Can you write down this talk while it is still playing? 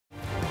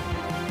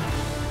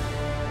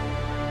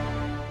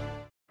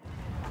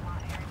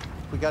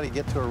We got to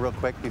get to her real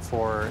quick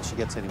before she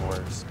gets any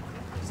worse.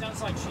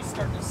 Sounds like she's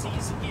starting to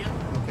seize again.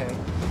 Okay.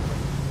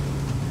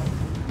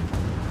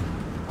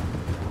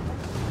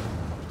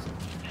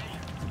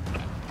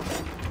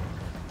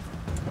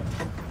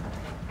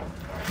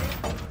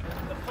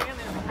 The plan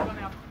is we're going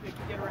to have to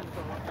get her in the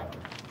boat.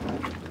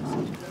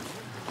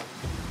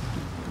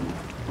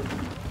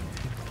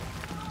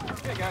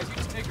 Okay, guys, you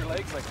just take your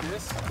legs like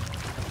this.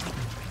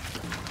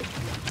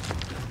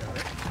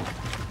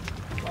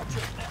 Watch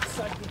it that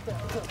side with that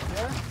hook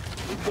there.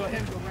 We go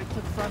ahead and go right to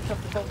the front of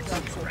the boat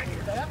down, so right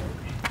here. That.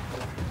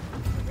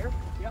 Here,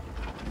 yep.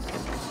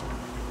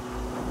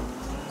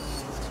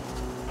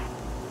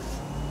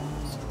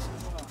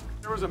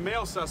 There was a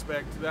male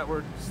suspect that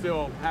we're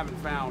still haven't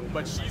found,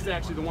 but she's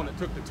actually the one that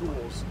took the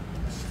tools.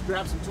 She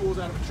grabbed some tools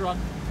out of a truck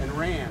and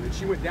ran, and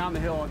she went down the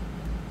hill.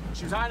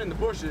 She was hiding in the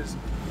bushes.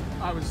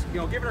 I was,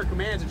 giving her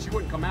commands and she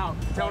wouldn't come out,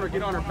 telling her to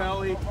get on her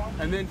belly,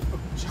 and then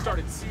she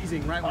started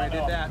seizing right when I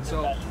did that,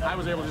 so I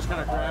was able to just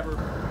kind of grab her.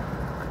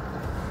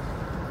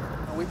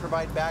 We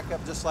provide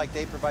backup just like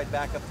they provide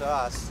backup to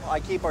us. I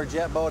keep our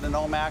jet boat in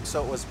Omac,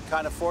 so it was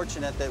kind of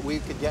fortunate that we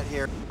could get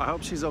here. I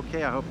hope she's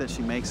okay. I hope that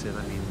she makes it.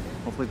 I mean,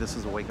 hopefully this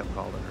is a wake-up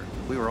call to her.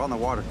 We were on the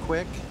water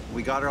quick.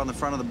 We got her on the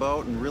front of the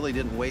boat and really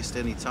didn't waste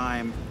any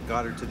time.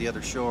 Got her to the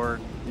other shore.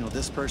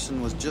 This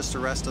person was just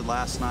arrested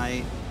last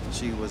night.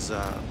 She was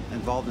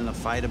involved in a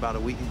fight about a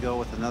week ago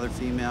with another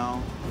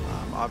female.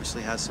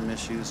 Obviously has some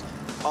issues.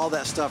 All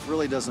that stuff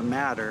really doesn't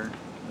matter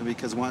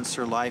because once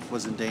her life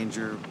was in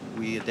danger,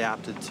 we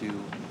adapted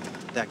to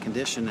that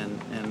condition,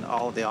 and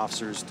all of the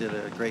officers did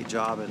a great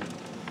job in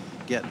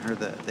getting her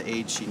the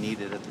aid she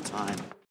needed at the time.